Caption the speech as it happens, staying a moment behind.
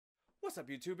What's up,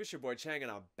 YouTube? It's your boy Chang,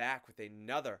 and I'm back with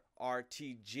another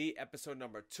RTG episode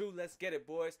number 2. Let's get it,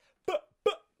 boys.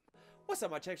 What's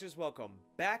up, my Chexers? Welcome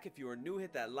back. If you are new,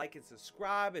 hit that like and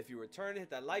subscribe. If you return, hit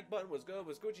that like button. What's good?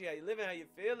 What's Gucci? How you living? How you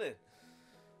feeling?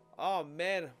 Oh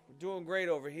man, we're doing great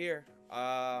over here.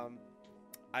 I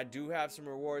do have some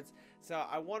rewards, so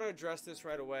I want to address this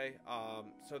right away.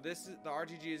 So this is the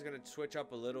RTG is going to switch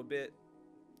up a little bit.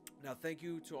 Now, thank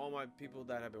you to all my people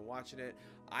that have been watching it.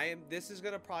 This is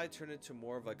going to probably turn into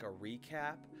more of like a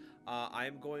recap. I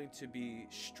am going to be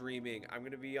streaming. I'm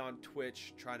going to be on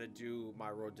Twitch trying to do my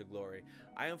Road to Glory.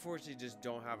 I unfortunately just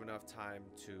don't have enough time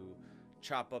to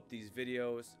chop up these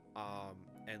videos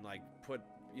and like put,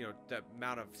 you know, the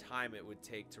amount of time it would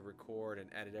take to record and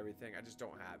edit everything. I just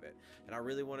don't have it. And I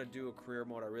really want to do a career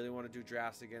mode. I really want to do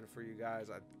drafts again for you guys.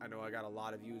 I know I got a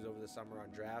lot of views over the summer on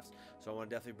drafts, so I want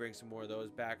to definitely bring some more of those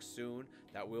back soon.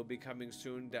 That will be coming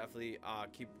soon. Definitely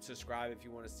subscribe if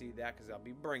you want to see that, because I'll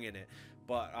be bringing it.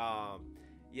 But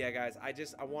yeah, guys,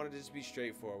 I wanted to just be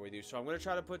straightforward with you. So I'm going to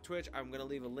try to put Twitch. I'm going to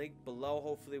leave a link below.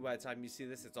 Hopefully by the time you see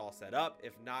this, it's all set up.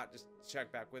 If not, just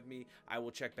check back with me. I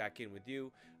will check back in with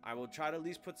you. I will try to at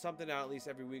least put something out at least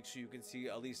every week, so you can see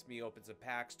at least me open some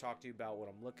packs, talk to you about what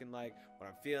I'm looking like, what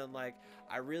I'm feeling like.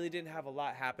 I really didn't have a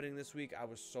lot happening this week. I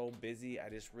was so busy. I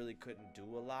just really couldn't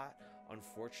do a lot,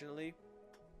 unfortunately.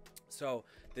 So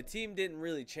the team didn't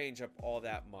really change up all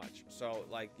that much. So,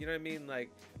 like, you know what I mean? Like,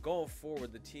 going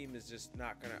forward, the team is just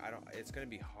not gonna, it's gonna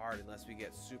be hard unless we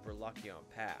get super lucky on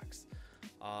packs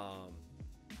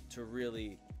to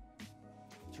really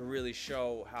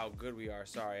show how good we are.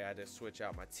 Sorry, I had to switch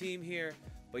out my team here,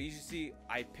 but you see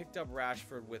I picked up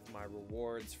Rashford with my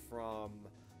rewards from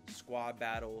squad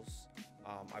battles.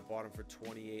 I bought him for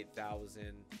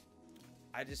 28,000.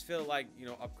 I just feel like, you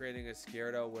know, upgrading a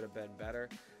Izquierdo would have been better.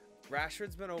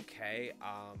 Rashford's been okay.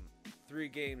 3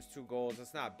 games, 2 goals.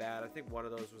 That's not bad. I think one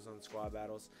of those was on squad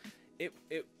battles. It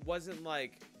wasn't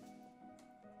like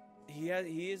he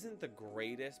isn't the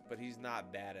greatest, but he's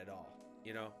not bad at all.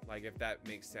 You know, like, if that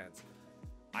makes sense.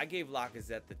 I gave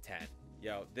Lacazette the 10.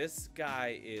 Yo, this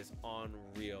guy is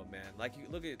unreal, man. Like, you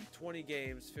look at 20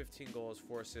 games, 15 goals,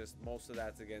 4 assists. Most of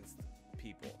that's against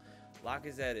people.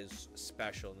 Lacazette is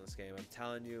special in this game. I'm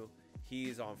telling you.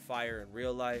 He's on fire in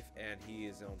real life, and he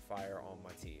is on fire on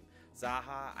my team.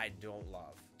 Zaha, I don't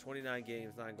love. 29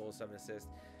 games, 9 goals, 7 assists.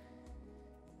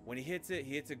 When he hits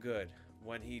it good.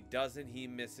 When he doesn't, he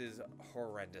misses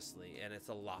horrendously, and it's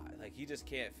a lot. Like, he just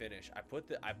can't finish. I put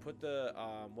the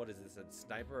what is this, a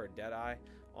sniper or dead eye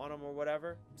on him or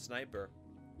whatever? Sniper.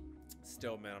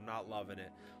 Still, man, I'm not loving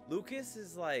it. Lucas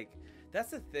is like, that's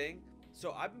the thing.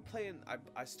 So I've been playing,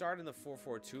 I started in the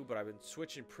 4-4-2, but I've been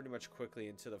switching pretty much quickly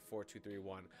into the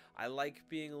 4-2-3-1. I like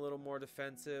being a little more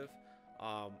defensive,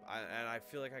 and I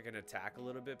feel like I can attack a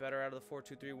little bit better out of the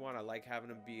 4-2-3-1. I like having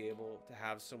to be able to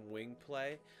have some wing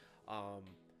play.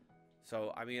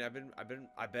 So I mean,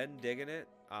 I've been digging it.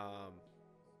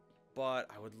 But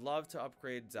I would love to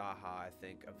upgrade Zaha, I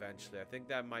think, eventually. I think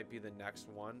that might be the next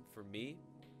one for me.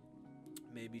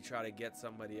 Maybe try to get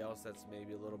somebody else that's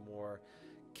maybe a little more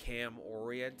cam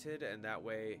oriented, and that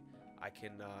way I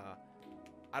can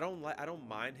I don't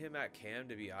mind him at cam,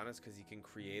 to be honest, because he can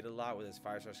create a lot with his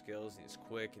 5-star skills, and he's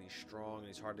quick and he's strong and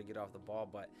he's hard to get off the ball.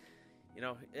 But you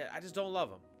know, I just don't love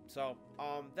him. So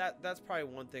that's probably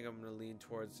one thing I'm going to lean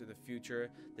towards in the future.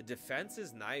 The defense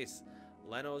is nice.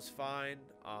 Leno's fine.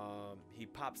 He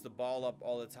pops the ball up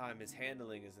all the time. His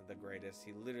handling isn't the greatest.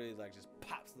 He literally like just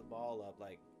pops the ball up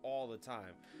like all the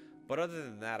time. But other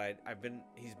than that,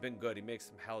 he's been good. He makes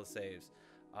some hella saves.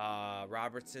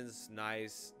 Robertson's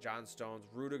nice. John Stones.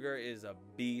 Rudiger is a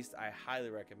beast. I highly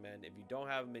recommend. If you don't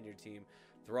have him in your team,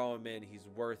 throw him in. He's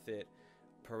worth it.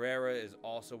 Pereira is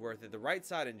also worth it. The right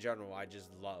side in general, I just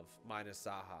love. Minus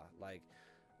Saha. Like,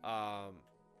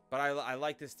 but I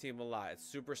like this team a lot. It's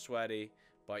super sweaty,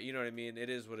 but you know what I mean? It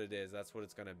is what it is. That's what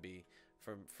it's going to be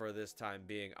for this time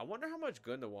being. I wonder how much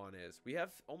Gundogan is. We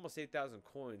have almost 8,000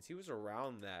 coins. He was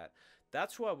around that.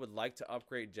 That's who I would like to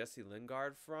upgrade Jesse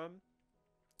Lingard from,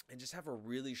 and just have a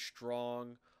really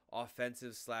strong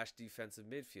offensive / defensive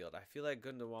midfield. I feel like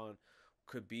Gundogan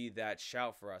could be that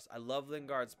shout for us. I love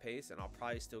Lingard's pace, and I'll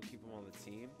probably still keep him on the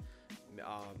team.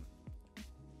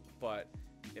 But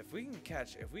if we can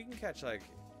catch like,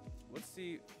 let's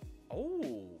see,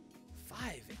 oh,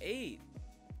 5'8".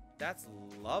 That's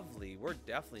lovely. We're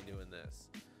definitely doing this.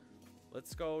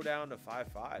 Let's go down to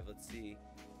 5'5". Let's see.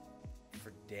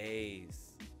 For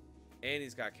days. And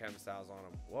he's got chem styles on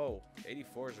him. Whoa,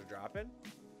 84s are dropping.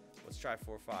 Let's try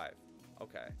 4'5".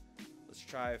 Okay. Let's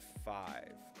try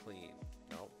 5. Clean.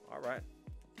 No. All right.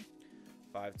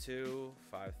 5'2",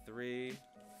 5'3",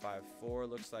 5'4",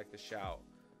 looks like the shout.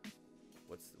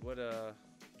 What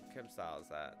chem style is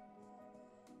that?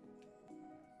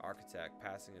 Architect,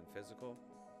 passing and physical.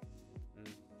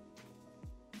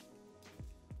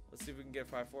 Let's see if we can get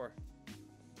 5'4".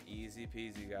 Easy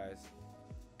peasy, guys.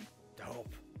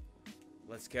 Dope.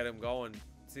 Let's get him going.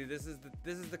 See, this is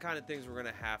the kind of things we're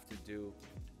gonna have to do.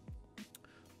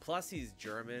 Plus, he's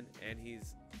German and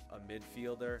he's a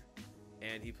midfielder,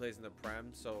 and he plays in the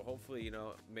Prem. So hopefully, you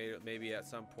know, maybe at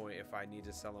some point, if I need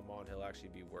to sell him on, he'll actually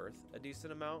be worth a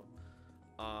decent amount.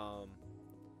 But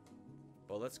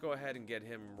let's go ahead and get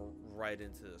him right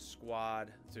into the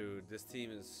squad. Dude, this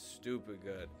team is stupid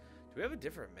good. Do we have a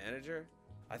different manager?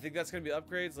 I think that's going to be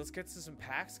upgrades. Let's get to some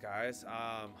packs, guys.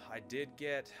 I did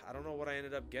get, I don't know what I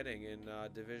ended up getting in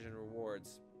Division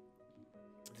Rewards.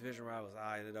 Division Rivals,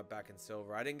 I ended up back in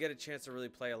Silver. I didn't get a chance to really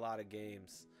play a lot of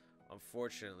games,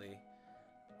 unfortunately.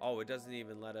 Oh, it doesn't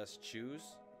even let us choose?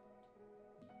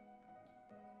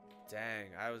 Dang,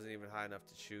 I wasn't even high enough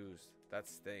to choose. That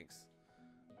stinks.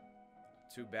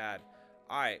 Too bad.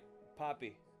 All right,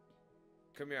 Poppy,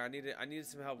 come here. I needed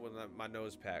some help with my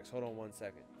nose packs. Hold on 1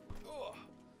 second. Ugh.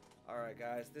 All right,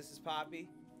 guys. This is Poppy.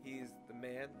 He's the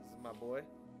man. This is my boy.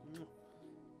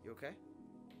 You okay?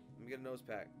 Let me get a nose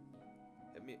pack.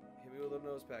 Hit me with a little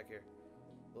nose pack here.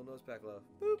 Little nose pack love.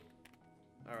 Boop.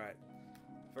 All right.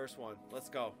 First one. Let's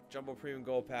go. Jumbo Premium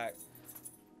Gold Pack.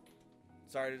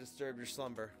 Sorry to disturb your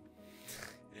slumber.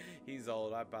 He's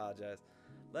old. I apologize.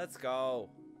 Let's go.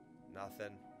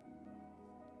 Nothing.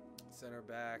 Center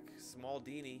back. Small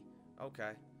Dini.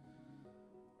 Okay.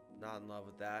 Not in love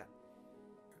with that.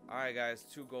 Alright, guys.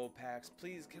 2 gold packs.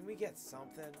 Please, can we get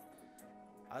something?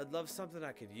 I'd love something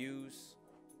I could use.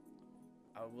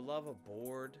 I would love a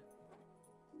board.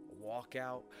 A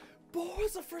walkout. Board!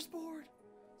 What's the first board?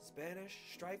 Spanish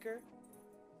striker?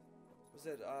 Was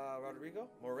it Rodrigo?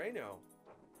 Moreno.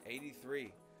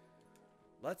 83.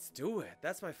 Let's do it.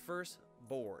 That's my first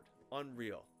board.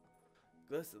 Unreal.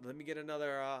 Listen, let me get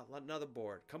another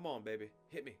board. Come on, baby.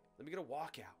 Hit me. Let me get a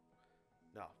walkout.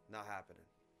 No, not happening.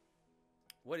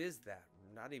 What is that?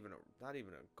 Not even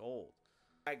a gold.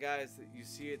 All right, guys, you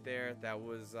see it there.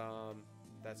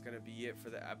 That's gonna be it for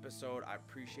the episode. I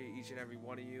appreciate each and every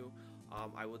one of you.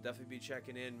 I will definitely be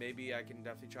checking in. Maybe I can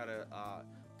definitely try to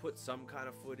put some kind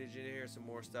of footage in here, some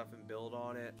more stuff, and build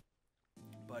on it.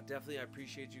 But definitely, I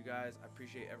appreciate you guys. I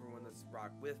appreciate everyone that's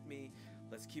rocked with me.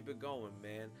 Let's keep it going,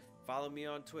 man. Follow me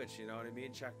on Twitch, you know what I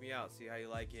mean? Check me out, see how you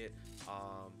like it.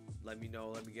 Let me know,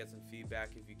 let me get some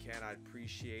feedback if you can. I'd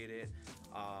appreciate it.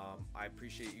 I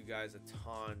appreciate you guys a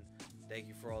ton. Thank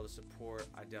you for all the support.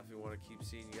 I definitely want to keep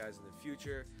seeing you guys in the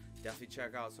future. Definitely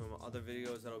check out some other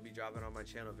videos that will be dropping on my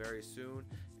channel very soon.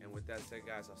 And with that said,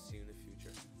 guys, I'll see you in the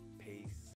future.